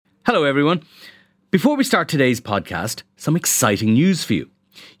Hello everyone. Before we start today's podcast, some exciting news for you.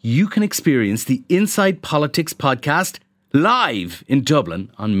 You can experience the Inside Politics podcast live in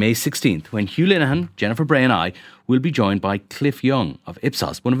Dublin on May 16th when Hugh Linehan, Jennifer Bray and I will be joined by Cliff Young of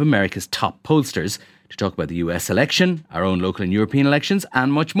Ipsos, one of America's top pollsters, to talk about the US election, our own local and European elections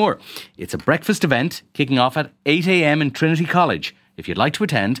and much more. It's a breakfast event kicking off at 8 a.m. in Trinity College. If you'd like to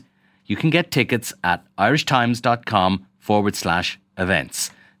attend, you can get tickets at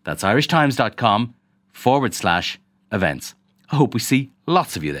irishtimes.com/events. That's irishtimes.com/events. I hope we see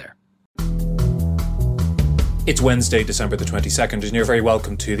lots of you there. It's Wednesday, December the 22nd, and you're very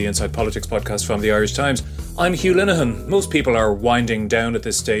welcome to the Inside Politics podcast from the Irish Times. I'm Hugh Linehan. Most people are winding down at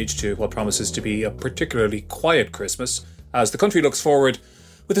this stage to what promises to be a particularly quiet Christmas as the country looks forward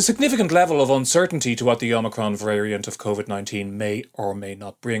with a significant level of uncertainty to what the Omicron variant of COVID-19 may or may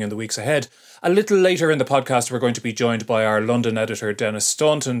not bring in the weeks ahead. A little later in the podcast, we're going to be joined by our London editor, Dennis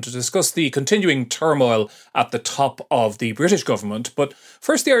Staunton, to discuss the continuing turmoil at the top of the British government. But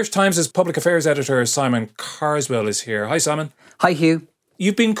first, the Irish Times' public affairs editor, Simon Carswell, is here. Hi, Simon. Hi, Hugh.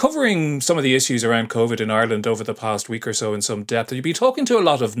 You've been covering some of the issues around COVID in Ireland over the past week or so in some depth. You've been talking to a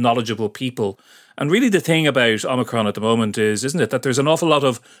lot of knowledgeable people. And really the thing about Omicron at the moment is, isn't it, that there's an awful lot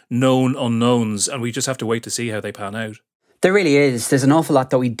of known unknowns and we just have to wait to see how they pan out. There really is. There's an awful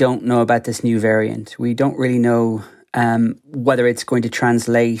lot that we don't know about this new variant. We don't really know whether it's going to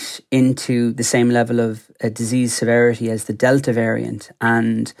translate into the same level of disease severity as the Delta variant.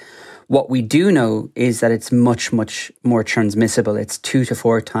 And what we do know is that it's much, much more transmissible. It's 2 to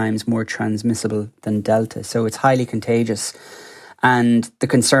 4 times more transmissible than Delta. So it's highly contagious. And the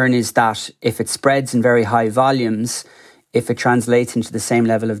concern is that if it spreads in very high volumes, if it translates into the same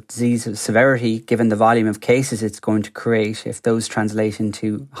level of disease severity, given the volume of cases it's going to create, if those translate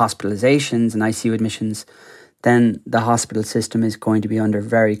into hospitalizations and ICU admissions, then the hospital system is going to be under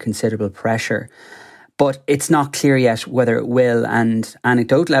very considerable pressure. But it's not clear yet whether it will, and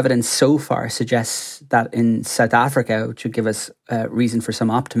anecdotal evidence so far suggests that in South Africa, which would give us reason for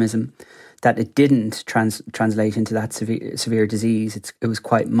some optimism, that it didn't translate into that severe disease. It was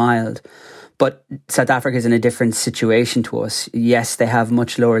quite mild. But South Africa is in a different situation to us. Yes, they have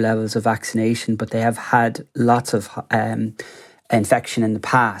much lower levels of vaccination, but they have had lots of infection in the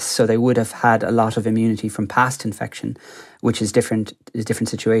past. So they would have had a lot of immunity from past infection, which is a different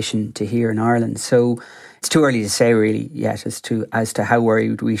situation to here in Ireland. So it's too early to say really yet as to how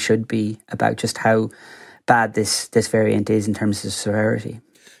worried we should be about just how bad this variant is in terms of severity.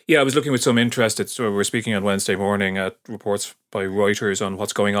 Yeah, I was looking with some interest. We're speaking on Wednesday morning at reports by Reuters on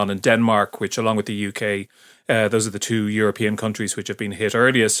what's going on in Denmark, which along with the UK, those are the two European countries which have been hit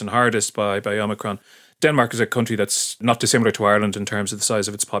earliest and hardest by Omicron. Denmark is a country that's not dissimilar to Ireland in terms of the size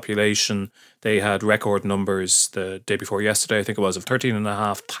of its population. They had record numbers the day before yesterday, I think it was, of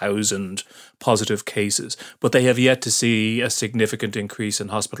 13,500 positive cases. But they have yet to see a significant increase in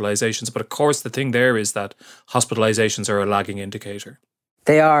hospitalizations. But of course, the thing there is that hospitalizations are a lagging indicator.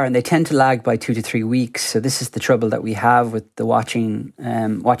 They are, and they tend to lag by 2 to 3 weeks. So this is the trouble that we have with the watching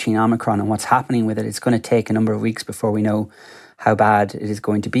Omicron and what's happening with it. It's going to take a number of weeks before we know how bad it is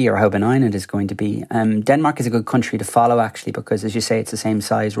going to be or how benign it is going to be. Denmark is a good country to follow, actually, because, as you say, it's the same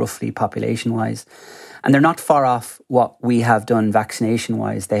size, roughly, population-wise. And they're not far off what we have done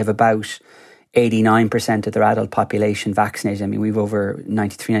vaccination-wise. They have about 89% of their adult population vaccinated. I mean, we've over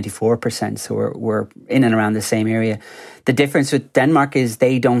 93, 94%, so we're in and around the same area. The difference with Denmark is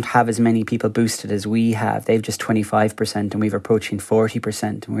they don't have as many people boosted as we have. They've just 25% and we're approaching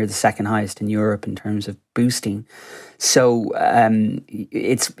 40%, and we're the second highest in Europe in terms of boosting. So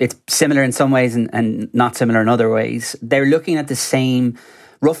it's similar in some ways and not similar in other ways. They're looking at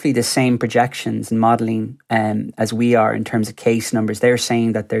roughly the same projections and modelling as we are in terms of case numbers. They're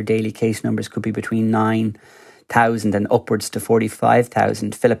saying that their daily case numbers could be between 9,000 and upwards to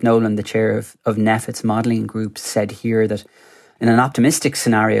 45,000. Philip Nolan, the chair of NEFIT's modelling group, said here that in an optimistic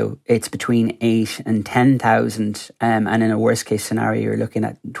scenario, it's between 8 and 10,000. And in a worst case scenario, you're looking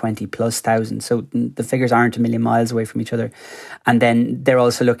at 20,000+. So the figures aren't a million miles away from each other. And then they're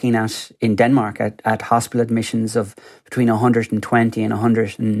also looking at, in Denmark, at hospital admissions of between 120 and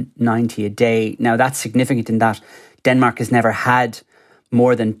 190 a day. Now, that's significant in that Denmark has never had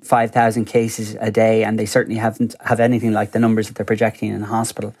more than 5,000 cases a day, and they certainly have anything like the numbers that they're projecting in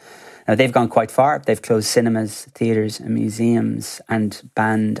hospital. Now, they've gone quite far. They've closed cinemas, theatres and museums and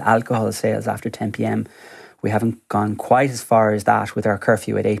banned alcohol sales after 10 p.m. We haven't gone quite as far as that with our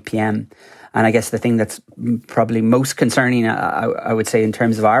curfew at 8 p.m. And I guess the thing that's probably most concerning, I would say, in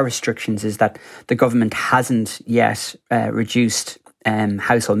terms of our restrictions is that the government hasn't yet reduced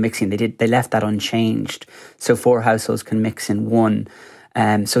household mixing. They left that unchanged. So 4 households can mix in one.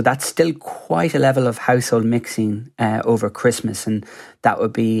 So that's still quite a level of household mixing over Christmas, and that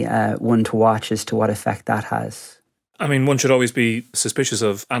would be one to watch as to what effect that has. I mean, one should always be suspicious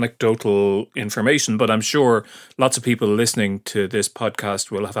of anecdotal information, but I'm sure lots of people listening to this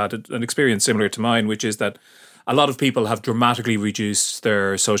podcast will have had an experience similar to mine, which is that a lot of people have dramatically reduced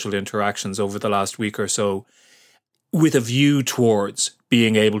their social interactions over the last week or so with a view towards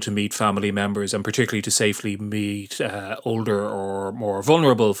being able to meet family members, and particularly to safely meet older or more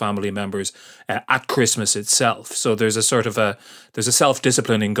vulnerable family members at Christmas itself. So there's a sort of there's a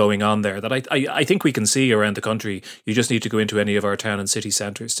self-disciplining going on there that I think we can see around the country. You just need to go into any of our town and city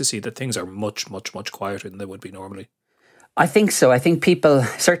centres to see that things are much, much, much quieter than they would be normally. I think so. I think people,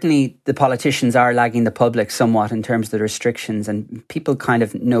 certainly the politicians, are lagging the public somewhat in terms of the restrictions, and people kind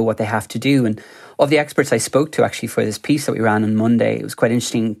of know what they have to do. And of the experts I spoke to actually for this piece that we ran on Monday, it was quite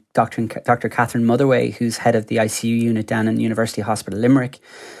interesting. Dr. Catherine Motherway, who's head of the ICU unit down in University Hospital Limerick,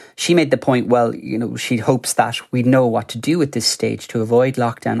 she made the point, well, she hopes that we know what to do at this stage to avoid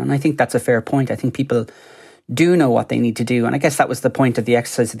lockdown. And I think that's a fair point. I think people do know what they need to do. And I guess that was the point of the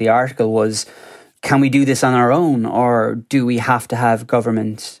exercise of the article was, can we do this on our own, or do we have to have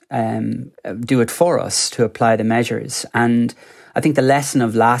government do it for us to apply the measures? And I think the lesson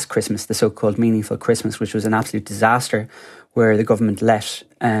of last Christmas, the so-called meaningful Christmas, which was an absolute disaster, where the government let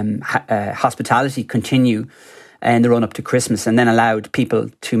hospitality continue in the run-up to Christmas and then allowed people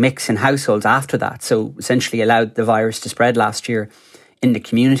to mix in households after that. So essentially allowed the virus to spread last year in the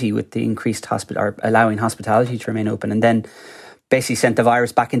community with the increased allowing hospitality to remain open, and then basically sent the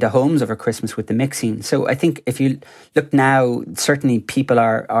virus back into homes over Christmas with the mixing. So I think if you look now, certainly people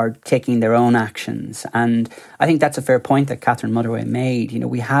are taking their own actions. And I think that's a fair point that Catherine Motherway made.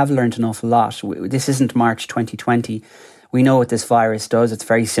 We have learned an awful lot. This isn't March 2020. We know what this virus does. It's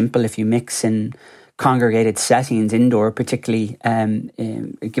very simple. If you mix in congregated settings indoor, particularly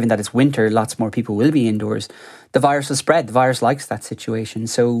given that it's winter, lots more people will be indoors, the virus will spread. The virus likes that situation.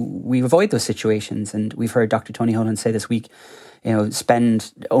 So we avoid those situations. And we've heard Dr. Tony Holland say this week, only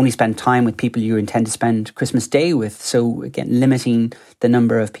spend time with people you intend to spend Christmas Day with. So again, limiting the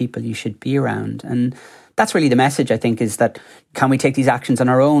number of people you should be around. And that's really the message, I think, is that can we take these actions on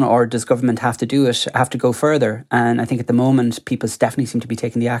our own, or does government have to do it, have to go further? And I think at the moment, people definitely seem to be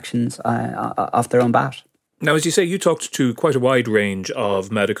taking the actions off their own bat. Now, as you say, you talked to quite a wide range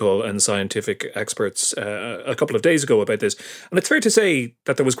of medical and scientific experts a couple of days ago about this. And it's fair to say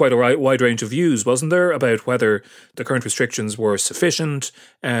that there was quite a wide range of views, wasn't there, about whether the current restrictions were sufficient,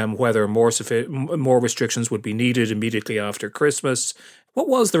 whether more restrictions would be needed immediately after Christmas. What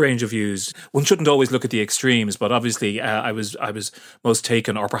was the range of views? One shouldn't always look at the extremes, but obviously I was most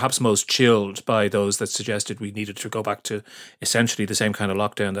taken, or perhaps most chilled, by those that suggested we needed to go back to essentially the same kind of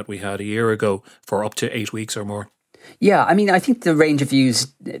lockdown that we had a year ago for up to 8 weeks or more. Yeah, I mean, I think there was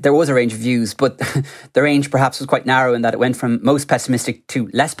a range of views, but the range perhaps was quite narrow in that it went from most pessimistic to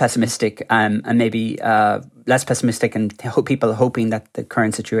less pessimistic, and maybe less pessimistic, and people hoping that the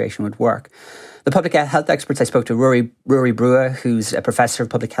current situation would work. The public health experts I spoke to, Rory Brewer, who's a professor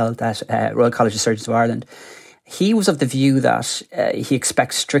of public health at Royal College of Surgeons of Ireland, he was of the view that he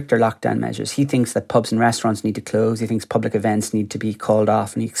expects stricter lockdown measures. He thinks that pubs and restaurants need to close. He thinks public events need to be called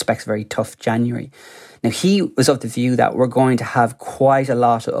off, and he expects a very tough January. Now, he was of the view that we're going to have quite a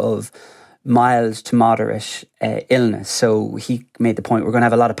lot of mild to moderate illness. So he made the point we're going to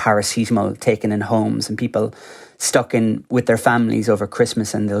have a lot of paracetamol taken in homes and people stuck in with their families over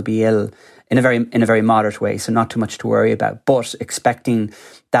Christmas, and they'll be ill in a very moderate way. So not too much to worry about, but expecting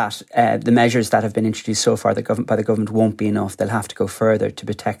that the measures that have been introduced so far by the government won't be enough. They'll have to go further to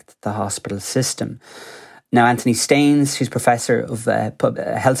protect the hospital system. Now, Anthony Staines, who's Professor of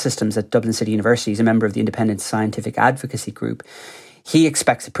Health Systems at Dublin City University, is a member of the Independent Scientific Advocacy Group. He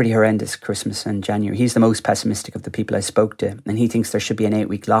expects a pretty horrendous Christmas and January. He's the most pessimistic of the people I spoke to, and he thinks there should be an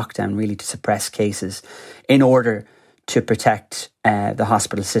 8-week lockdown really to suppress cases in order to protect the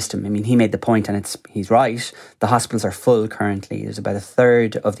hospital system. I mean, he made the point, and he's right, the hospitals are full currently. There's about a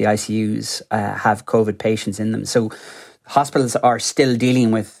third of the ICUs have COVID patients in them. So hospitals are still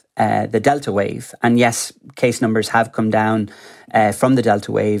dealing with the Delta wave. And yes, case numbers have come down from the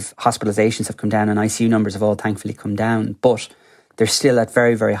Delta wave. Hospitalizations have come down, and ICU numbers have all thankfully come down. But they're still at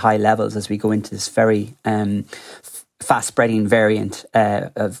very, very high levels as we go into this very fast-spreading variant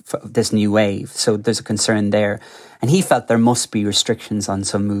of this new wave. So there's a concern there. And he felt there must be restrictions on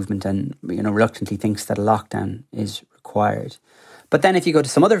some movement, and reluctantly thinks that a lockdown is required. But then if you go to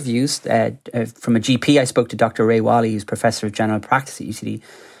some other views, from a GP, I spoke to Dr. Ray Wally, who's Professor of General Practice at UCD.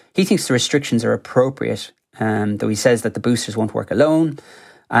 He thinks the restrictions are appropriate, though he says that the boosters won't work alone.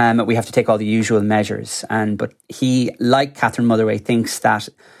 We have to take all the usual measures. But he, like Catherine Motherway, thinks that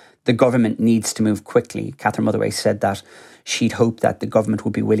the government needs to move quickly. Catherine Motherway said that she'd hope that the government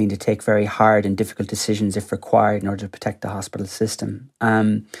would be willing to take very hard and difficult decisions if required in order to protect the hospital system.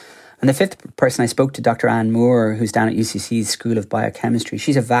 And the fifth person I spoke to, Dr. Anne Moore, who's down at UCC's School of Biochemistry.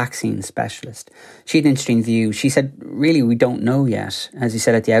 She's a vaccine specialist. She had an interesting view. She said, really, we don't know yet. As you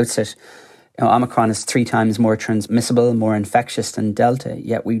said at the outset, Omicron is 3 times more transmissible, more infectious than Delta,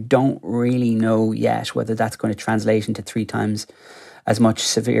 yet we don't really know yet whether that's going to translate into 3 times as much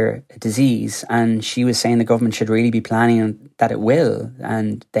severe disease. And she was saying the government should really be planning that it will,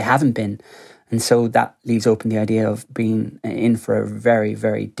 and they haven't been. And so that leaves open the idea of being in for a very,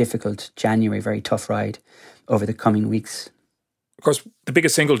 very difficult January, very tough ride over the coming weeks. Of course, the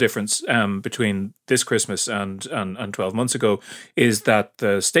biggest single difference between this Christmas and 12 months ago is that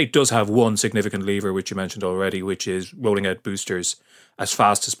the state does have one significant lever, which you mentioned already, which is rolling out boosters as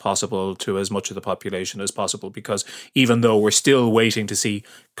fast as possible to as much of the population as possible. Because even though we're still waiting to see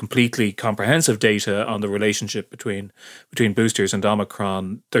completely comprehensive data on the relationship between boosters and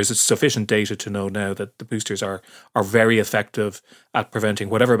Omicron, there's sufficient data to know now that the boosters are very effective at preventing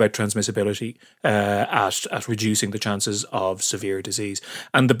whatever about transmissibility, at reducing the chances of severe disease.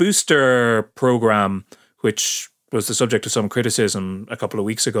 And the booster program, which was the subject of some criticism a couple of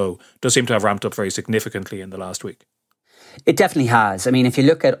weeks ago, does seem to have ramped up very significantly in the last week. It definitely has. I mean, if you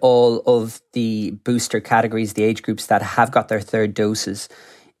look at all of the booster categories, the age groups that have got their third doses,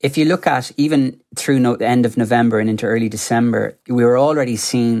 if you look at even through the end of November and into early December, we were already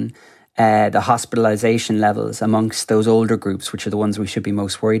seeing the hospitalisation levels amongst those older groups, which are the ones we should be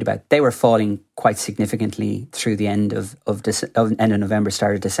most worried about. They were falling quite significantly through the end of November,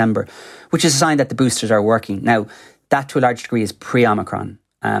 start of December, which is a sign that the boosters are working. Now, that to a large degree is pre-Omicron,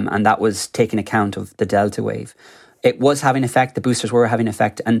 and that was taking account of the Delta wave. It was having effect. The boosters were having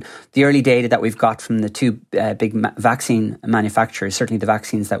effect. And the early data that we've got from the 2 big vaccine manufacturers, certainly the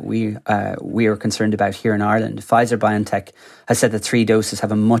vaccines that we are concerned about here in Ireland, Pfizer-BioNTech has said that 3 doses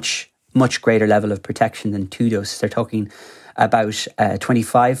have a much greater level of protection than 2 doses. They're talking about a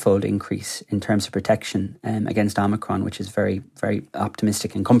 25-fold increase in terms of protection against Omicron, which is very, very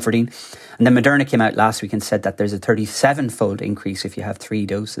optimistic and comforting. And then Moderna came out last week and said that there's a 37-fold increase if you have 3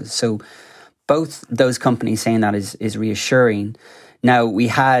 doses. So both those companies saying that is reassuring. Now, we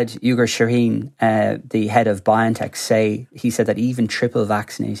had Ugur Shaheen, the head of BioNTech, he said that even triple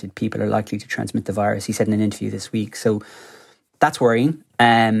vaccinated people are likely to transmit the virus. He said in an interview this week. So that's worrying.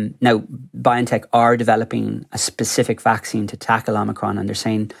 Now, BioNTech are developing a specific vaccine to tackle Omicron, and they're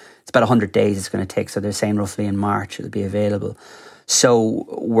saying it's about 100 days it's going to take. So they're saying roughly in March it'll be available. So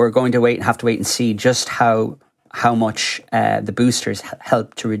we're going to have to wait and see just how much the boosters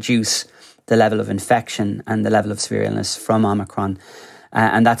help to reduce the level of infection and the level of severe illness from Omicron.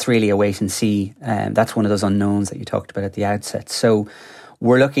 And that's really a wait and see. That's one of those unknowns that you talked about at the outset. So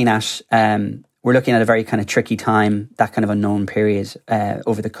we're looking at a very kind of tricky time, that kind of unknown period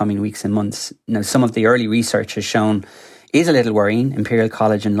over the coming weeks and months. Now, some of the early research has shown is a little worrying. Imperial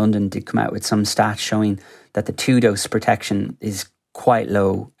College in London did come out with some stats showing that the 2-dose protection is quite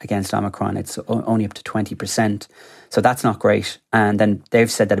low against Omicron. It's only up to 20%. So that's not great. And then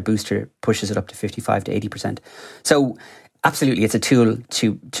they've said that a booster pushes it up to 55 to 80%. So absolutely, it's a tool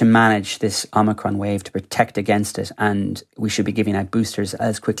to manage this Omicron wave, to protect against it. And we should be giving out boosters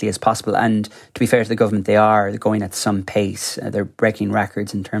as quickly as possible. And to be fair to the government, they're going at some pace. They're breaking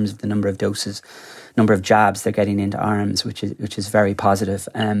records in terms of the number of doses, number of jabs they're getting into arms, which is very positive.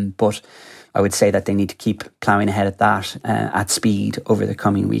 But I would say that they need to keep ploughing ahead at that at speed over the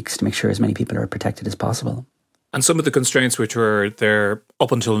coming weeks to make sure as many people are protected as possible. And some of the constraints which were there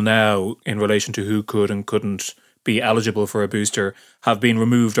up until now in relation to who could and couldn't be eligible for a booster have been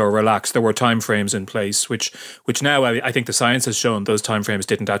removed or relaxed. There were timeframes in place, which now I think the science has shown those timeframes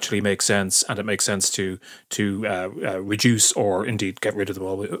didn't actually make sense, and it makes sense to reduce or indeed get rid of them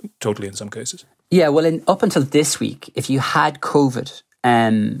all totally in some cases. Yeah, well, up until this week, if you had COVID,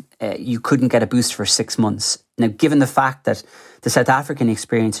 you couldn't get a booster for 6 months. Now, given the fact that the South African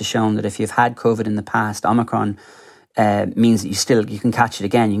experience has shown that if you've had COVID in the past, Omicron means that you can catch it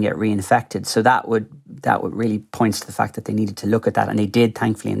again, you can get reinfected. So that would really point to the fact that they needed to look at that, and they did,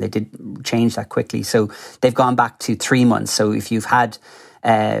 thankfully, and they did change that quickly. So they've gone back to 3 months. So if you've had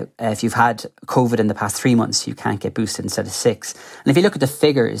COVID in the past 3 months, you can't get boosted instead of 6. And if you look at the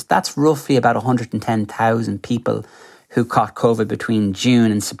figures, that's roughly about 110,000 people who caught COVID between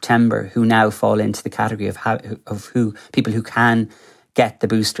June and September, who now fall into the category of people who can get the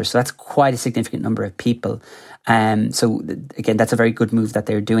booster. So that's quite a significant number of people. So again, that's a very good move that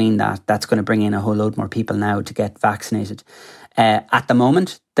they're doing that. That's going to bring in a whole load more people now to get vaccinated. At the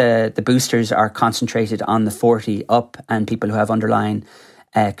moment, the boosters are concentrated on the 40 up and people who have underlying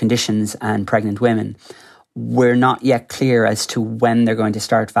conditions and pregnant women. We're not yet clear as to when they're going to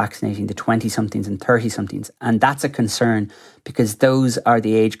start vaccinating the 20-somethings and 30-somethings. And that's a concern because those are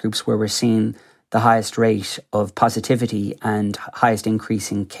the age groups where we're seeing the highest rate of positivity and highest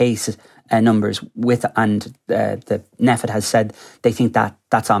increase in case numbers and the NEFIT has said they think that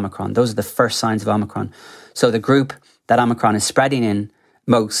that's Omicron. Those are the first signs of Omicron. So the group that Omicron is spreading in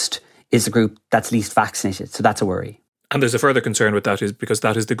most is the group that's least vaccinated. So that's a worry. And there's a further concern with that is because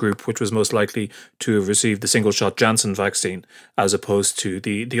that is the group which was most likely to have received the single-shot Janssen vaccine as opposed to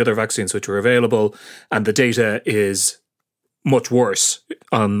the other vaccines which were available. And the data is much worse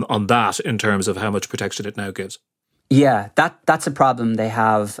on that in terms of how much protection it now gives. Yeah, that's a problem they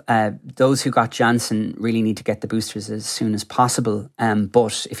have. Those who got Janssen really need to get the boosters as soon as possible.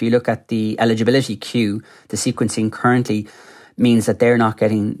 But if you look at the eligibility queue, the sequencing currently means that they're not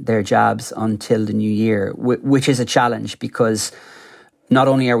getting their jabs until the new year, which is a challenge because not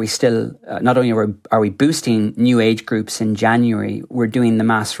only are we boosting new age groups in January, we're doing the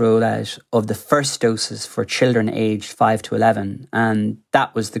mass rollout of the first doses for children aged 5 to 11. And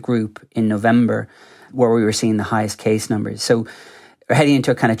that was the group in November where we were seeing the highest case numbers. So we're heading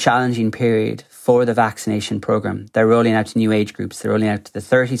into a kind of challenging period for the vaccination program. They're rolling out to new age groups. They're rolling out to the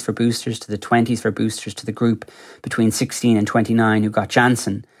 30s for boosters, to the 20s for boosters, to the group between 16 and 29 who got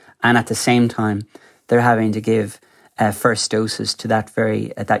Janssen. And at the same time, they're having to give first doses to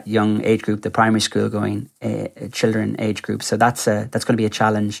that young age group, the primary school going children age group. So that's going to be a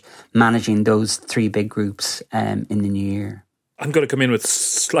challenge managing those three big groups in the new year. I'm going to come in with a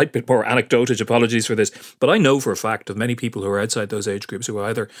slight bit more anecdotage, apologies for this, but I know for a fact of many people who are outside those age groups who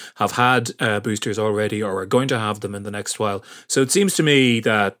either have had boosters already or are going to have them in the next while. So it seems to me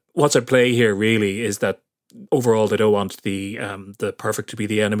that what's at play here really is that overall they don't want the perfect to be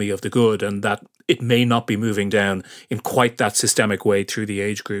the enemy of the good, and that it may not be moving down in quite that systemic way through the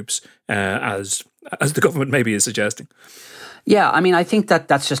age groups as the government maybe is suggesting. Yeah, I mean, I think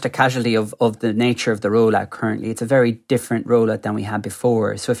that's just a casualty of the nature of the rollout currently. It's a very different rollout than we had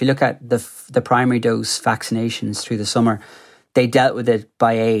before. So if you look at the primary dose vaccinations through the summer, they dealt with it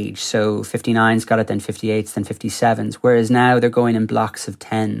by age. So 59s got it, then 58s, then 57s, whereas now they're going in blocks of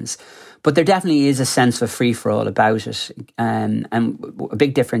 10s. But there definitely is a sense of free-for-all about it. And a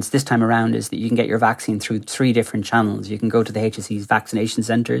big difference this time around is that you can get your vaccine through 3 different channels. You can go to the HSE's vaccination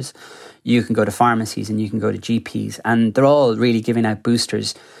centres, you can go to pharmacies, and you can go to GPs. And they're all really giving out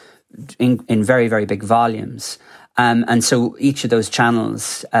boosters in very, very big volumes. And so each of those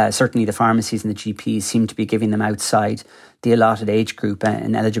channels, certainly the pharmacies and the GPs, seem to be giving them outside the allotted age group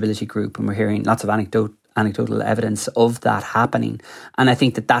and eligibility group. And we're hearing lots of anecdotal evidence of that happening. And I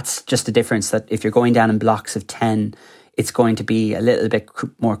think that's just the difference, that if you're going down in blocks of 10, it's going to be a little bit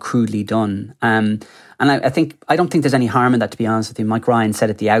more crudely done. And I don't think there's any harm in that, to be honest with you. Mike Ryan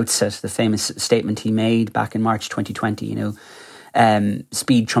said at the outset, the famous statement he made back in March 2020,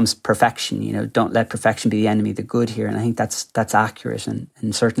 speed trumps perfection, don't let perfection be the enemy of the good here. And I think that's accurate. And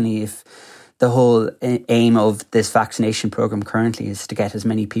certainly if the whole aim of this vaccination program currently is to get as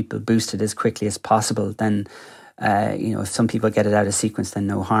many people boosted as quickly as possible, then, if some people get it out of sequence, then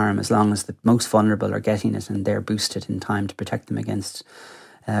no harm, as long as the most vulnerable are getting it and they're boosted in time to protect them against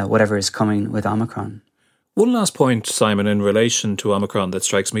whatever is coming with Omicron. One last point, Simon, in relation to Omicron that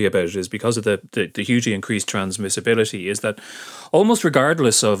strikes me about it is because of the hugely increased transmissibility, is that almost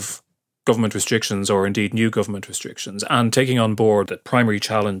regardless of government restrictions or indeed new government restrictions, and taking on board the primary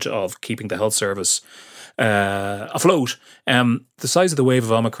challenge of keeping the health service afloat, the size of the wave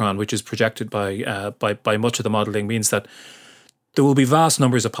of Omicron, which is projected by much of the modelling, means that there will be vast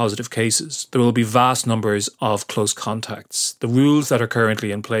numbers of positive cases. There will be vast numbers of close contacts. The rules that are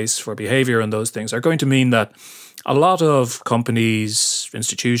currently in place for behaviour and those things are going to mean that a lot of companies,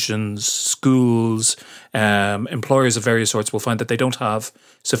 institutions, schools, employers of various sorts will find that they don't have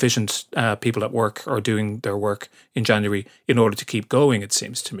sufficient people at work or doing their work in January in order to keep going, it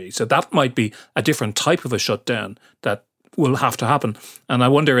seems to me. So that might be a different type of a shutdown that will have to happen. And I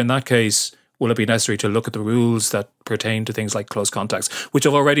wonder, in that case, will it be necessary to look at the rules that pertain to things like close contacts, which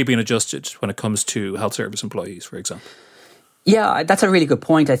have already been adjusted when it comes to health service employees, for example? Yeah, that's a really good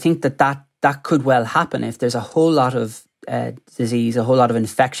point. I think that could well happen if there's a whole lot of disease, a whole lot of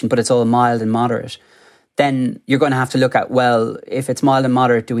infection, but it's all mild and moderate. Then you're going to have to look at, well, if it's mild and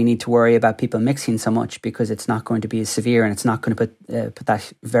moderate, do we need to worry about people mixing so much, because it's not going to be as severe and it's not going to put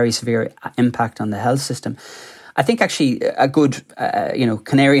that very severe impact on the health system. I think actually a good,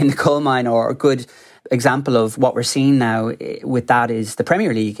 canary in the coal mine, or a good example of what we're seeing now with that is the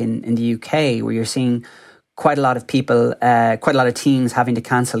Premier League in the UK, where you're seeing quite a lot of people, quite a lot of teams having to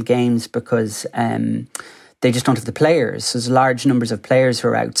cancel games because they just don't have the players. So there's large numbers of players who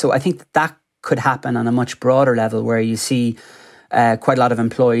are out. So I think that could happen on a much broader level, where you see quite a lot of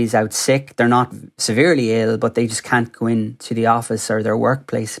employees out sick. They're not severely ill, but they just can't go into the office or their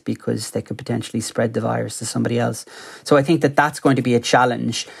workplace because they could potentially spread the virus to somebody else. So I think that that's going to be a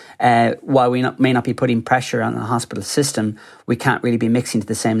challenge. While we may not be putting pressure on the hospital system, we can't really be mixing to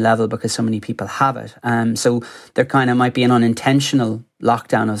the same level because so many people have it. So there kind of might be an unintentional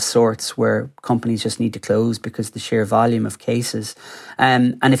lockdown of sorts where companies just need to close because of the sheer volume of cases.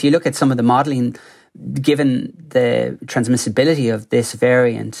 And if you look at some of the modelling, given the transmissibility of this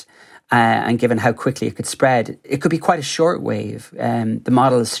variant and given how quickly it could spread, it could be quite a short wave. The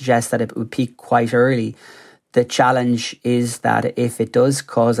models suggest that it would peak quite early. The challenge is that if it does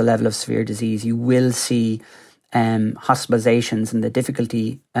cause a level of severe disease, you will see hospitalizations, and the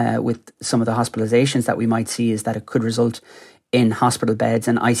difficulty with some of the hospitalizations that we might see is that it could result in hospital beds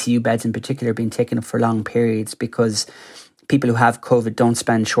and ICU beds in particular being taken up for long periods, because people who have COVID don't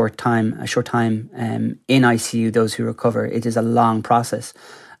spend a short time in ICU. Those who recover, it is a long process.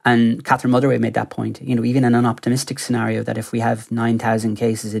 And Catherine Motherway made that point. Even in an optimistic scenario, that if we have 9,000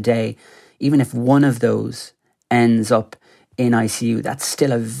 cases a day, even if one of those ends up in ICU, that's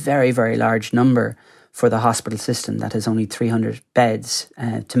still a very, very large number for the hospital system that has only 300 beds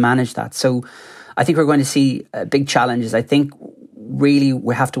to manage that. So I think we're going to see big challenges. I think really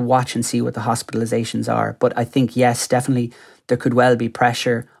we have to watch and see what the hospitalizations are. But I think, yes, definitely there could well be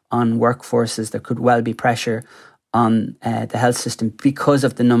pressure on workforces. There could well be pressure on the health system because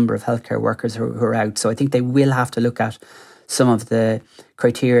of the number of healthcare workers who are out. So I think they will have to look at some of the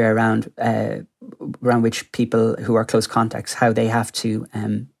criteria around which people who are close contacts, how they have to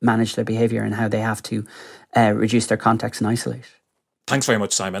manage their behaviour and how they have to reduce their contacts and isolate. Thanks very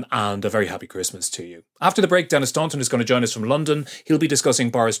much, Simon, and a very happy Christmas to you. After the break, Dennis Staunton is going to join us from London. He'll be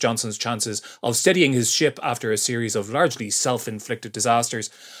discussing Boris Johnson's chances of steadying his ship after a series of largely self-inflicted disasters,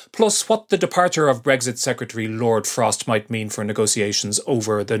 plus what the departure of Brexit Secretary Lord Frost might mean for negotiations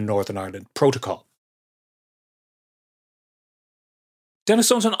over the Northern Ireland Protocol. Dennis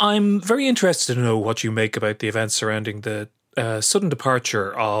Staunton, I'm very interested to know what you make about the events surrounding the sudden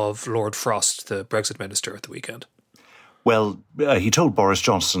departure of Lord Frost, the Brexit minister, at the weekend. Well, he told Boris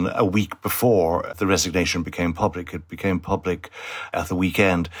Johnson a week before the resignation became public. It became public at the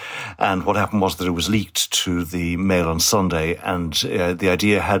weekend. And what happened was that it was leaked to the Mail on Sunday. And the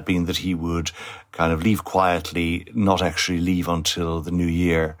idea had been that he would kind of leave quietly, not actually leave until the new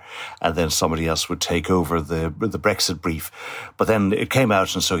year, and then somebody else would take over the Brexit brief. But then it came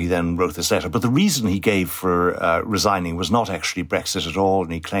out, and so he then wrote this letter. But the reason he gave for resigning was not actually Brexit at all,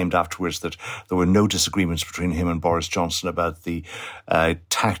 and he claimed afterwards that there were no disagreements between him and Boris Johnson about the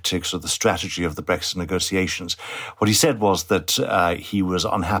tactics or the strategy of the Brexit negotiations. What he said was that he was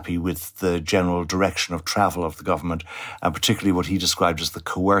unhappy with the general direction of travel of the government, and particularly what he described as the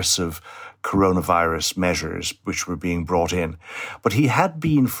coercive coronavirus measures which were being brought in. But he had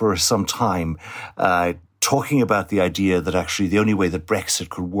been for some time talking about the idea that actually the only way that Brexit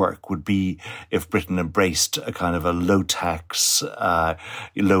could work would be if Britain embraced a kind of a low tax,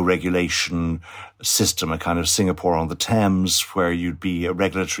 low regulation system, a kind of Singapore on the Thames, where you'd be a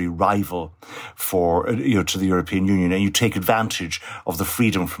regulatory rival to the European Union, and you take advantage of the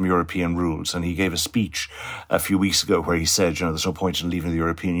freedom from European rules. And he gave a speech a few weeks ago where he said, there's no point in leaving the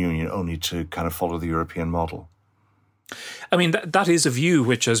European Union only to kind of follow the European model. I mean, that is a view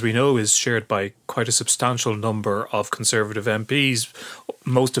which, as we know, is shared by quite a substantial number of Conservative MPs,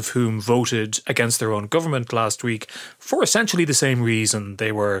 most of whom voted against their own government last week for essentially the same reason.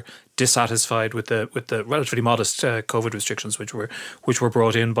 They were dissatisfied with the relatively modest COVID restrictions which were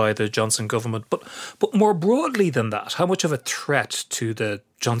brought in by the Johnson government. But more broadly than that, how much of a threat to the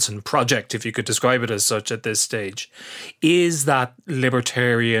Johnson project, if you could describe it as such at this stage, is that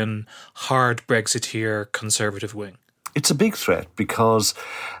libertarian, hard Brexiteer Conservative wing? It's a big threat because,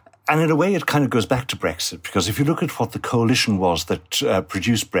 and in a way it kind of goes back to Brexit, because if you look at what the coalition was that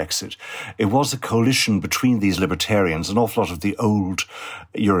produced Brexit, it was a coalition between these libertarians. An awful lot of the old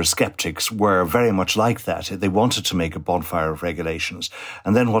Eurosceptics were very much like that. They wanted to make a bonfire of regulations.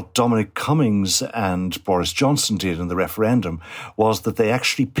 And then what Dominic Cummings and Boris Johnson did in the referendum was that they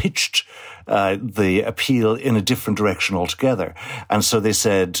actually pitched the appeal in a different direction altogether. And so they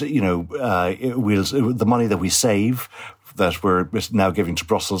said, the money that we save that we're now giving to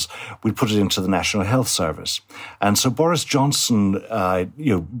Brussels, we'll put it into the National Health Service. And so Boris Johnson,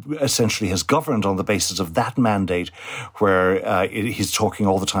 essentially has governed on the basis of that mandate, where he's talking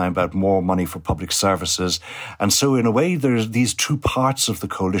all the time about more money for public services. And so in a way, there's these two parts of the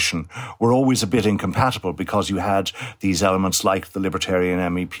coalition were always a bit incompatible, because you had these elements like the Libertarian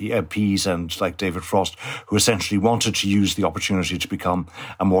MPs and like David Frost, who essentially wanted to use the opportunity to become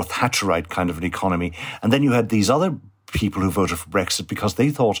a more Thatcherite kind of an economy. And then you had these other people who voted for Brexit because they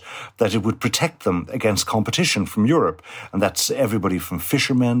thought that it would protect them against competition from Europe. And that's everybody from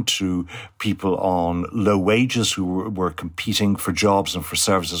fishermen to people on low wages who were competing for jobs and for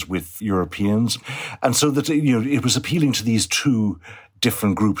services with Europeans. And so that, it was appealing to these two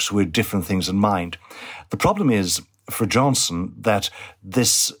different groups who had different things in mind. The problem is for Johnson that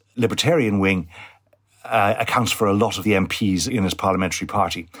this libertarian wing accounts for a lot of the MPs in his parliamentary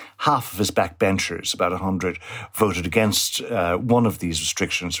party. Half of his backbenchers, about 100, voted against one of these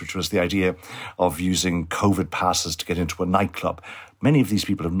restrictions, which was the idea of using COVID passes to get into a nightclub. Many of these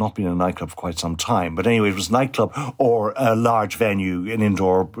people have not been in a nightclub for quite some time. But anyway, it was a nightclub or a large venue, an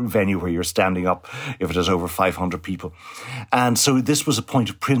indoor venue where you're standing up if it has over 500 people. And so this was a point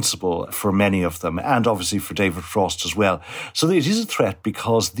of principle for many of them, and obviously for David Frost as well. So it is a threat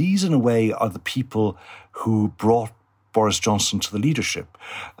because these, in a way, are the people who brought Boris Johnson to the leadership.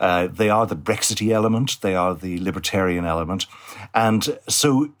 They are the Brexity element, they are the libertarian element. And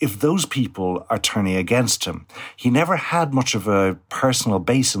so if those people are turning against him, he never had much of a personal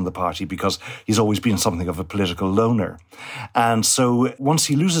base in the party because he's always been something of a political loner. And so once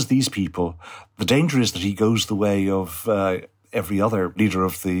he loses these people, the danger is that he goes the way of every other leader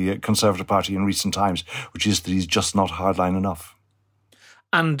of the Conservative Party in recent times, which is that he's just not hardline enough.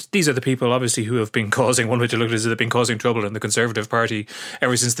 And these are the people, obviously, who have been causing, one way to look at it is they've been causing trouble in the Conservative Party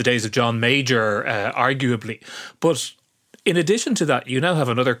ever since the days of John Major, arguably. But in addition to that, you now have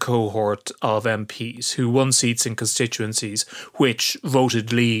another cohort of MPs who won seats in constituencies which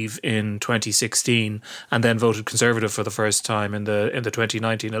voted Leave in 2016 and then voted Conservative for the first time in the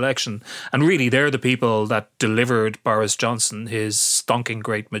 2019 election. And really, they're the people that delivered Boris Johnson his stonking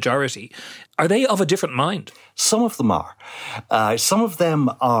great majority. Are they of a different mind? Some of them are. Some of them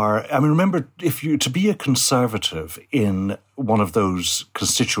are. I mean, remember, to be a Conservative in one of those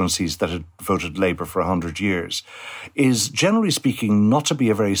constituencies that had voted Labour for 100 years is, generally speaking, not to be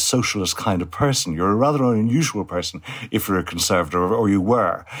a very socialist kind of person. You're a rather unusual person if you're a Conservative, or you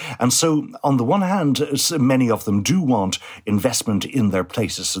were. And so, on the one hand, many of them do want investment in their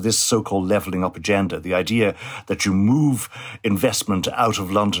places. So this so-called levelling up agenda, the idea that you move investment out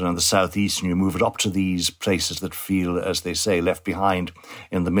of London and the southeast and you move it up to these places that feel, as they say, left behind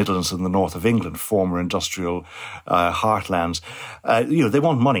in the Midlands and the north of England, former industrial heartlands. They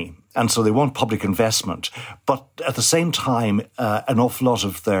want money, and so they want public investment. But at the same time, an awful lot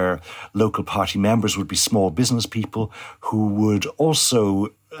of their local party members would be small business people who would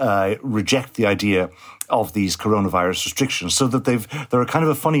also reject the idea of these coronavirus restrictions, so that they're a kind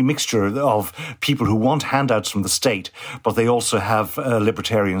of a funny mixture of people who want handouts from the state, but they also have a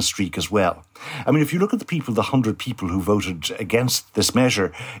libertarian streak as well. I mean, if you look at the 100 people who voted against this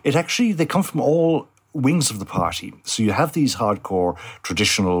measure, they come from all wings of the party. So you have these hardcore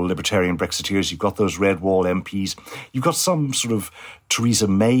traditional libertarian Brexiteers, you've got those Red Wall MPs, you've got some sort of Theresa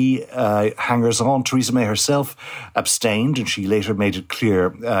May hangers on. Theresa May herself abstained, and she later made it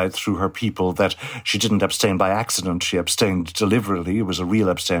clear through her people that she didn't abstain by accident, she abstained deliberately. It was a real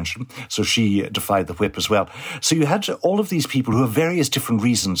abstention, so she defied the whip as well. So you had all of these people who have various different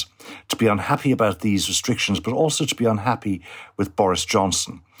reasons to be unhappy about these restrictions, but also to be unhappy with Boris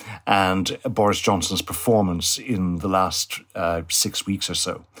Johnson and Boris Johnson's performance in the last 6 weeks or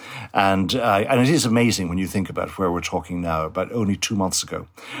so. And it is amazing when you think about where we're talking now, about only 2 months ago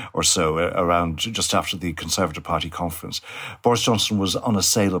or so, around just after the Conservative Party conference. Boris Johnson was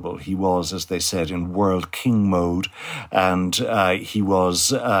unassailable. He was, as they said, in world king mode, and he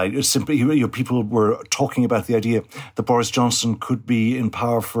was simply, people were talking about the idea that Boris Johnson could be in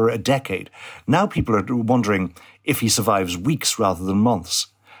power for a decade. Now people are wondering if he survives weeks rather than months.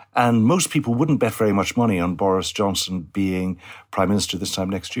 And most people wouldn't bet very much money on Boris Johnson being Prime Minister this time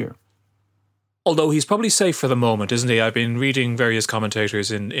next year. Although he's probably safe for the moment, isn't he? I've been reading various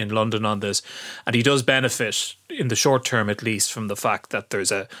commentators in London on this, and he does benefit, in the short term at least, from the fact that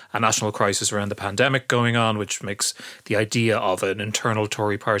there's a national crisis around the pandemic going on, which makes the idea of an internal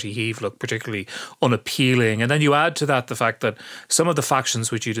Tory party heave look particularly unappealing. And then you add to that the fact that some of the factions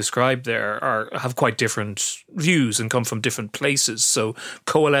which you described there have quite different views and come from different places. So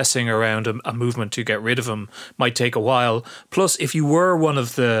coalescing around a movement to get rid of him might take a while. Plus, if you were one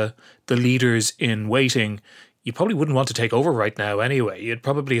of the leaders in waiting, you probably wouldn't want to take over right now anyway. You'd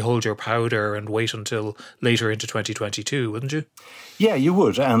probably hold your powder and wait until later into 2022, wouldn't you? Yeah, you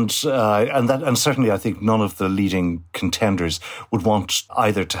would, and certainly I think none of the leading contenders would want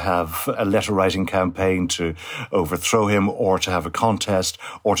either to have a letter-writing campaign to overthrow him, or to have a contest,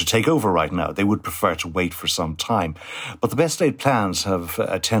 or to take over right now. They would prefer to wait for some time. But the best laid plans have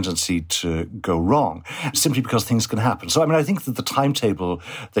a tendency to go wrong, simply because things can happen. So, I think that the timetable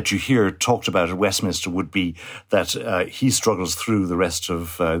that you hear talked about at Westminster would be that he struggles through the rest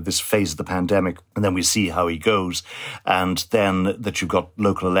of this phase of the pandemic, and then we see how he goes, and then that you've got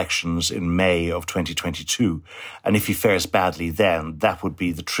local elections in May of 2022. And if he fares badly then, that would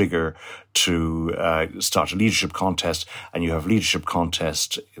be the trigger to start a leadership contest, and you have a leadership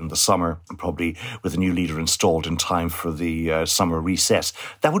contest in the summer, probably with a new leader installed in time for the summer recess.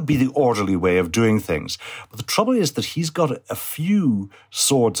 That would be the orderly way of doing things. But the trouble is that he's got a few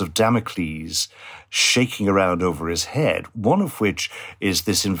swords of Damocles shaking around over his head, one of which is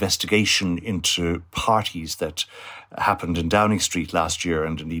this investigation into parties that happened in Downing Street last year,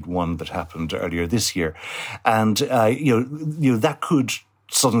 and indeed one that happened earlier this year. And, that could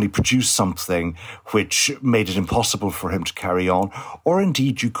suddenly produce something which made it impossible for him to carry on. Or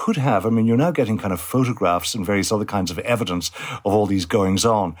indeed, you could have, you're now getting kind of photographs and various other kinds of evidence of all these goings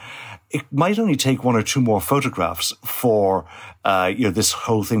on. It might only take one or two more photographs for this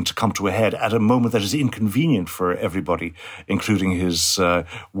whole thing to come to a head at a moment that is inconvenient for everybody, including his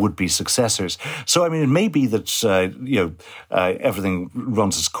would-be successors. So, it may be that everything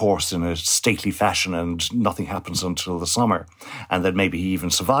runs its course in a stately fashion and nothing happens until the summer, and that maybe he even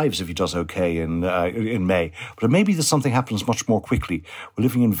survives if he does okay in May. But it may be that something happens much more quickly. We're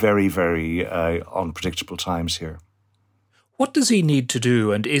living in very, very unpredictable times here. What does he need to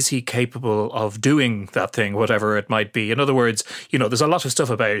do, and is he capable of doing that thing, whatever it might be? In other words, there's a lot of stuff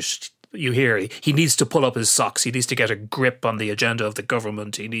about, you hear, he needs to pull up his socks, he needs to get a grip on the agenda of the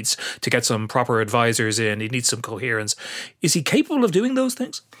government, he needs to get some proper advisors in, he needs some coherence. Is he capable of doing those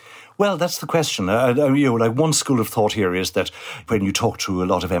things? Well, that's the question. One school of thought here is that when you talk to a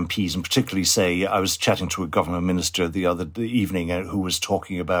lot of MPs, and particularly, say, I was chatting to a government minister the other evening who was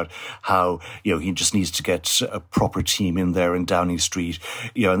talking about how, he just needs to get a proper team in there in Downing Street.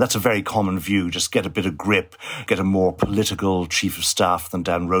 And that's a very common view. Just get a bit of grip, get a more political chief of staff than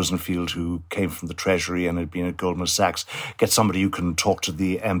Dan Rosenfield, who came from the Treasury and had been at Goldman Sachs. Get somebody who can talk to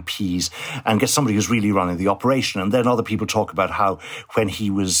the MPs, and get somebody who's really running the operation. And then other people talk about how when he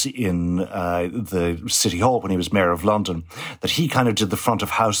was in the City Hall, when he was Mayor of London, that he kind of did the front of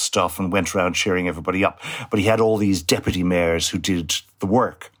house stuff and went around cheering everybody up. But he had all these deputy mayors who did the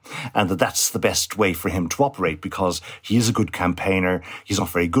work, and that's the best way for him to operate, because he is a good campaigner. He's not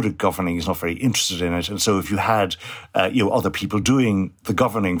very good at governing. He's not very interested in it. And so if you had other people doing the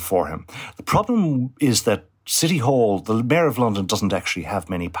governing for him, the problem is that City Hall, the Mayor of London doesn't actually have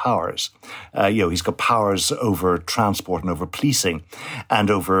many powers. He's got powers over transport and over policing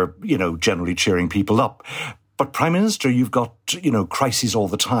and over, generally cheering people up. But Prime Minister, you've got, crises all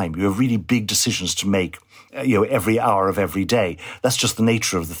the time. You have really big decisions to make, every hour of every day. That's just the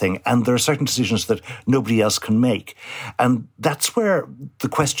nature of the thing. And there are certain decisions that nobody else can make. And that's where the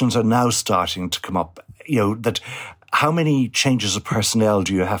questions are now starting to come up, that how many changes of personnel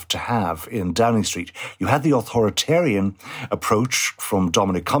do you have to have in Downing Street? You had the authoritarian approach from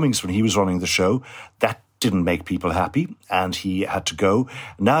Dominic Cummings when he was running the show. That didn't make people happy, and he had to go.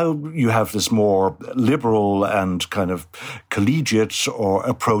 Now you have this more liberal and kind of collegiate or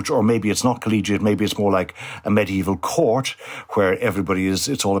approach, or maybe it's not collegiate, maybe it's more like a medieval court where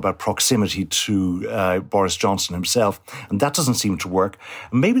it's all about proximity to Boris Johnson himself, and that doesn't seem to work.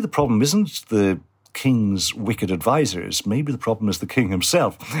 Maybe the problem isn't the King's wicked advisors. Maybe the problem is the King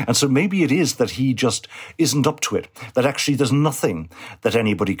himself. And so maybe it is that he just isn't up to it, that actually there's nothing that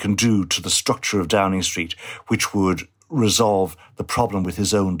anybody can do to the structure of Downing Street which would resolve the problem with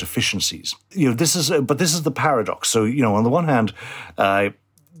his own deficiencies. This is the paradox. So, on the one hand,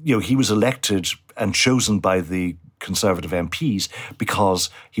 he was elected and chosen by the Conservative MPs because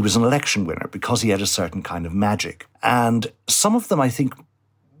he was an election winner, because he had a certain kind of magic. And some of them, I think,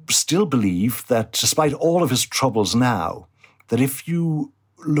 still believe that despite all of his troubles now, that if you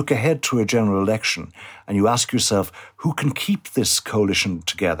look ahead to a general election and you ask yourself, who can keep this coalition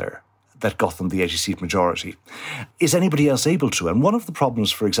together that got them the 80-seat majority? Is anybody else able to? And one of the problems,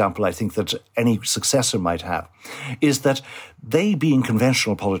 for example, I think that any successor might have, is that they, being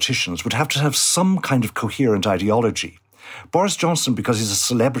conventional politicians, would have to have some kind of coherent ideology. Boris Johnson, because he's a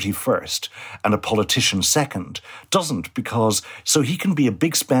celebrity first and a politician second, doesn't, because so he can be a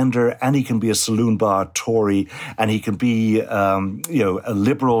big spender and he can be a saloon bar Tory and he can be, a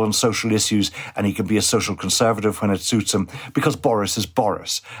liberal on social issues and he can be a social conservative when it suits him, because Boris is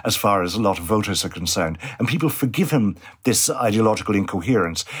Boris, as far as a lot of voters are concerned. And people forgive him this ideological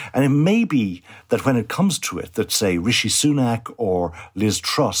incoherence. And it may be that when it comes to it, that, say, Rishi Sunak or Liz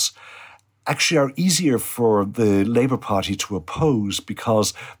Truss actually are easier for the Labour Party to oppose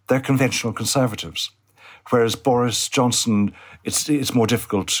because they're conventional conservatives. Whereas Boris Johnson, it's more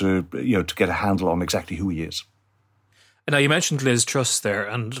difficult to get a handle on exactly who he is. Now, you mentioned Liz Truss there,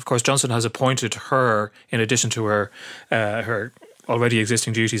 and of course Johnson has appointed her, in addition to her already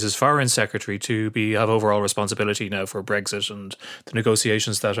existing duties as Foreign Secretary, to have overall responsibility now for Brexit and the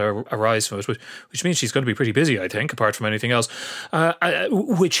negotiations that arise from it, which means she's going to be pretty busy, I think, apart from anything else,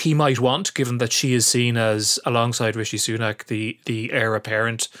 which he might want, given that she is seen as, alongside Rishi Sunak, the heir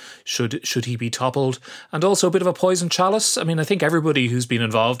apparent should he be toppled, and also a bit of a poison chalice. I mean, I think everybody who's been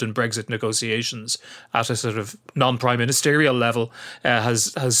involved in Brexit negotiations at a sort of non-prime ministerial level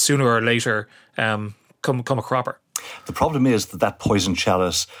has sooner or later come a cropper. The problem is that poison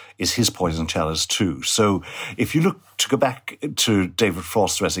chalice is his poison chalice too. So if you look to go back to David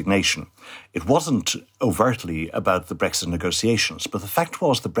Frost's resignation, it wasn't overtly about the Brexit negotiations, but the fact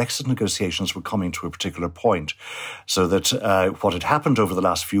was the Brexit negotiations were coming to a particular point. So that what had happened over the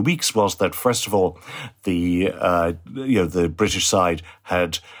last few weeks was that, first of all, the British side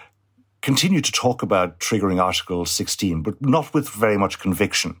had continued to talk about triggering Article 16, but not with very much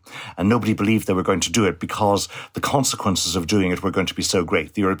conviction. And nobody believed they were going to do it because the consequences of doing it were going to be so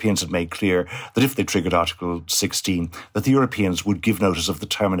great. The Europeans had made clear that if they triggered Article 16, that the Europeans would give notice of the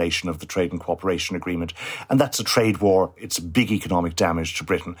termination of the Trade and Cooperation Agreement. And that's a trade war. It's big economic damage to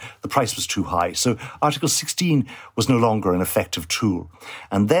Britain. The price was too high. So Article 16 was no longer an effective tool.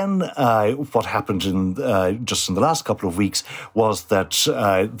 And then what happened just in the last couple of weeks was that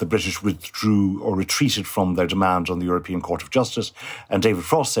the British withdrew or retreated from their demand on the European Court of Justice, and David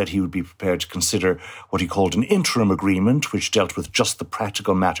Frost said he would be prepared to consider what he called an interim agreement, which dealt with just the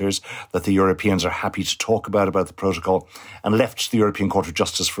practical matters that the Europeans are happy to talk about the protocol, and left the European Court of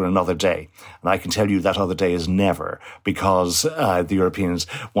Justice for another day. And I can tell you that other day is never, because the Europeans,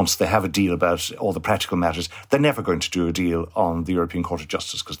 once they have a deal about all the practical matters, they're never going to do a deal on the European Court of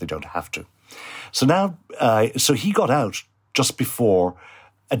Justice because they don't have to. So now, so he got out just before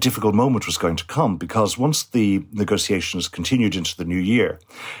a difficult moment was going to come, because once the negotiations continued into the new year,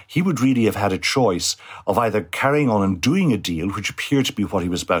 he would really have had a choice of either carrying on and doing a deal, which appeared to be what he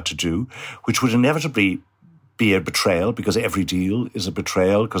was about to do, which would inevitably be a betrayal, because every deal is a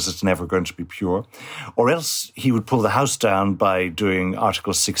betrayal, because it's never going to be pure, or else he would pull the house down by doing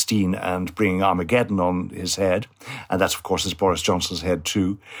Article 16 and bringing Armageddon on his head, and that's, of course, is Boris Johnson's head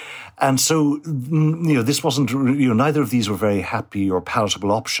too. And so, this wasn't, neither of these were very happy or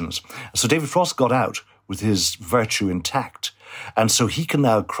palatable options. So David Frost got out with his virtue intact, and so he can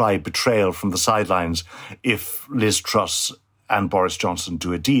now cry betrayal from the sidelines if Liz Truss and Boris Johnson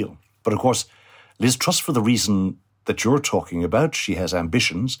do a deal. But of course, Liz Truss, for the reason that you're talking about, she has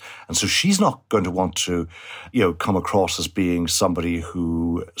ambitions, and so she's not going to want to, come across as being somebody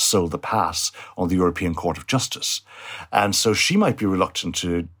who sold the pass on the European Court of Justice. And so she might be reluctant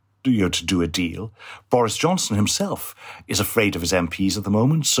to do a deal. Boris Johnson himself is afraid of his MPs at the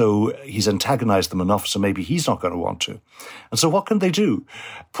moment, so he's antagonised them enough, so maybe he's not going to want to. And so what can they do?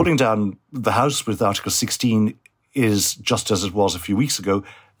 Pulling down the House with Article 16 is, just as it was a few weeks ago,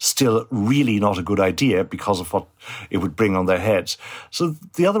 still really not a good idea because of what it would bring on their heads. So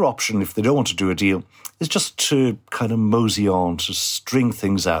the other option, if they don't want to do a deal, is just to kind of mosey on, to string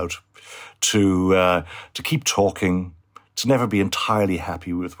things out, to keep talking, to never be entirely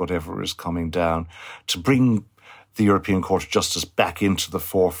happy with whatever is coming down, to bring the European Court of Justice back into the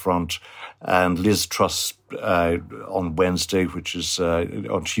forefront. And Liz Truss on Wednesday, which is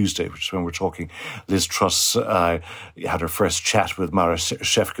on Tuesday, which is when we're talking, Liz Truss had her first chat with Mara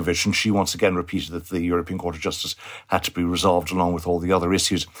Šefčovič, and she once again repeated that the European Court of Justice had to be resolved along with all the other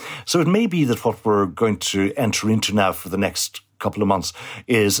issues. So it may be that what we're going to enter into now for the next couple of months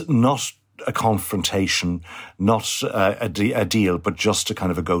is not a confrontation, not a deal, but just a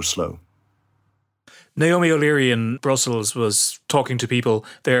kind of a go slow. Naomi O'Leary in Brussels was talking to people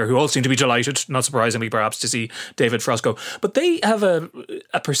there who all seem to be delighted, not surprisingly perhaps, to see David Frost go. But they have a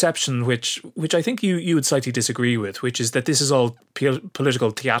perception which I think you would slightly disagree with, which is that this is all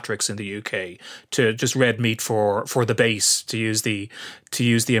political theatrics in the UK, to just red meat for the base, to use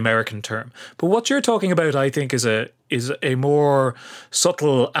the American term. But what you're talking about, I think, is a more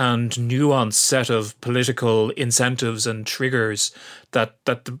subtle and nuanced set of political incentives and triggers that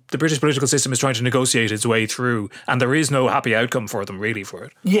the British political system is trying to negotiate its way through, and there is no happy outcome for them really for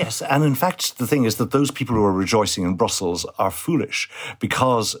it. Yes, and in fact the thing is that those people who are rejoicing in Brussels are foolish,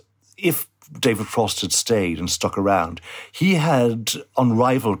 because if David Frost had stayed and stuck around, he had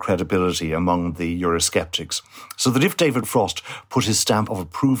unrivaled credibility among the Eurosceptics. So that if David Frost put his stamp of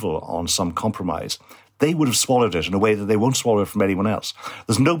approval on some compromise, they would have swallowed it in a way that they won't swallow it from anyone else.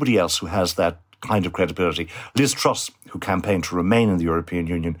 There's nobody else who has that kind of credibility. Liz Truss, who campaigned to remain in the European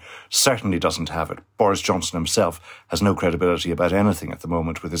Union, certainly doesn't have it. Boris Johnson himself has no credibility about anything at the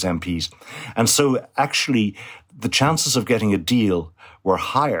moment with his MPs. And so actually the chances of getting a deal were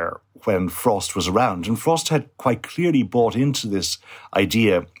higher when Frost was around. And Frost had quite clearly bought into this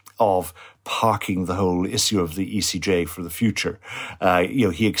idea of parking the whole issue of the ECJ for the future.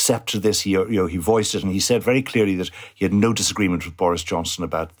 He accepted this, he voiced it, and he said very clearly that he had no disagreement with Boris Johnson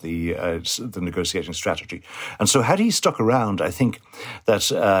about the negotiating strategy. And so had he stuck around, I think that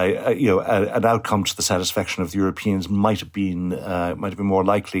an outcome to the satisfaction of the Europeans might have been more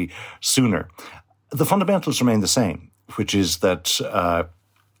likely sooner. The fundamentals remain the same, which is that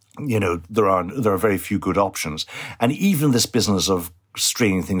there are very few good options, and even this business of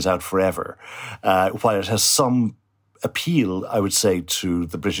stringing things out forever, while it has some appeal, I would say, to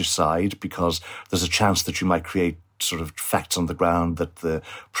the British side, because there's a chance that you might create sort of facts on the ground that the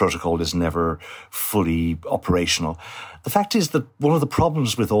protocol is never fully operational. The fact is that one of the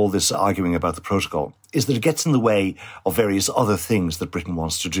problems with all this arguing about the protocol is that it gets in the way of various other things that Britain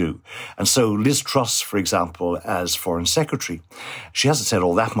wants to do. And so Liz Truss, for example, as Foreign Secretary, she hasn't said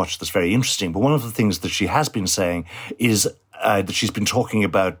all that much that's very interesting, but one of the things that she has been saying is that she's been talking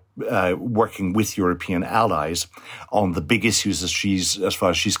about working with European allies on the big issues as far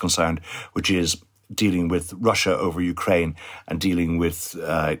as she's concerned, which is dealing with Russia over Ukraine and dealing with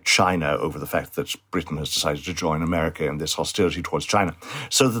China over the fact that Britain has decided to join America in this hostility towards China.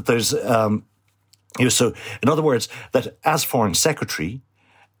 So that there's, so in other words, that as Foreign Secretary,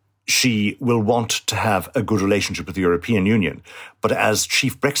 she will want to have a good relationship with the European Union. But as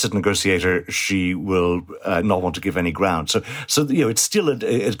chief Brexit negotiator, she will not want to give any ground. So it's still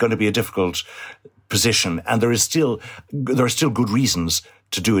it's going to be a difficult position. And there are still good reasons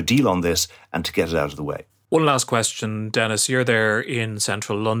to do a deal on this and to get it out of the way. One last question, Dennis. You're there in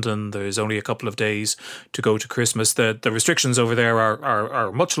central London. There's only a couple of days to go to Christmas. The restrictions over there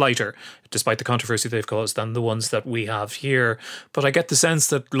are much lighter, despite the controversy they've caused, than the ones that we have here. But I get the sense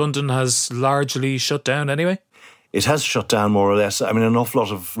that London has largely shut down anyway. It has shut down more or less. I mean, an awful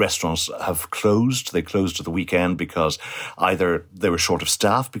lot of restaurants have closed. They closed at the weekend because either they were short of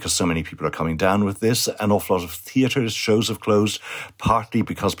staff because so many people are coming down with this. An awful lot of theatres, shows have closed, partly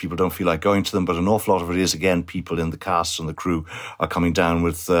because people don't feel like going to them. But an awful lot of it is, again, people in the cast and the crew are coming down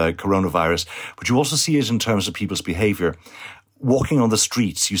with coronavirus. But you also see it in terms of people's behaviour. Walking on the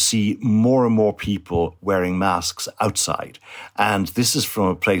streets, you see more and more people wearing masks outside. And this is from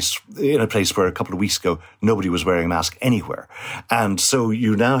a place where a couple of weeks ago, nobody was wearing a mask anywhere. And so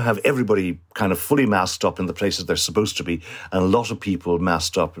you now have everybody kind of fully masked up in the places they're supposed to be, and a lot of people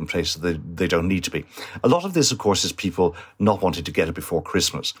masked up in places they don't need to be. A lot of this, of course, is people not wanting to get it before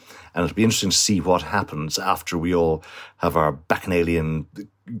Christmas. And it'll be interesting to see what happens after we all have our bacchanalian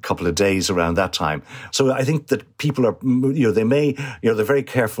couple of days around that time. So I think that people are, they're very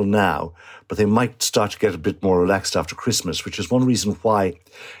careful now, but they might start to get a bit more relaxed after Christmas, which is one reason why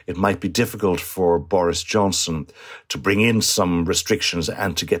it might be difficult for Boris Johnson to bring in some restrictions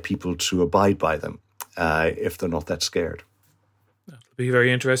and to get people to abide by them if they're not that scared. It'll be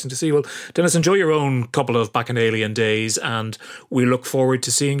very interesting to see. Well, Dennis, enjoy your own couple of bacchanalian days, and we look forward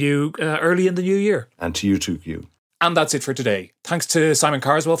to seeing you early in the new year. And to you too, Hugh. And that's it for today. Thanks to Simon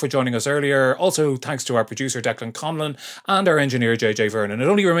Carswell for joining us earlier. Also, thanks to our producer, Declan Conlon, and our engineer, JJ Vernon. It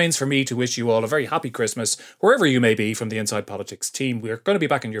only remains for me to wish you all a very happy Christmas, wherever you may be from the Inside Politics team. We're going to be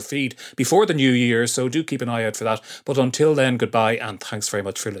back in your feed before the new year, so do keep an eye out for that. But until then, goodbye, and thanks very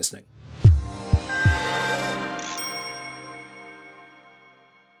much for listening.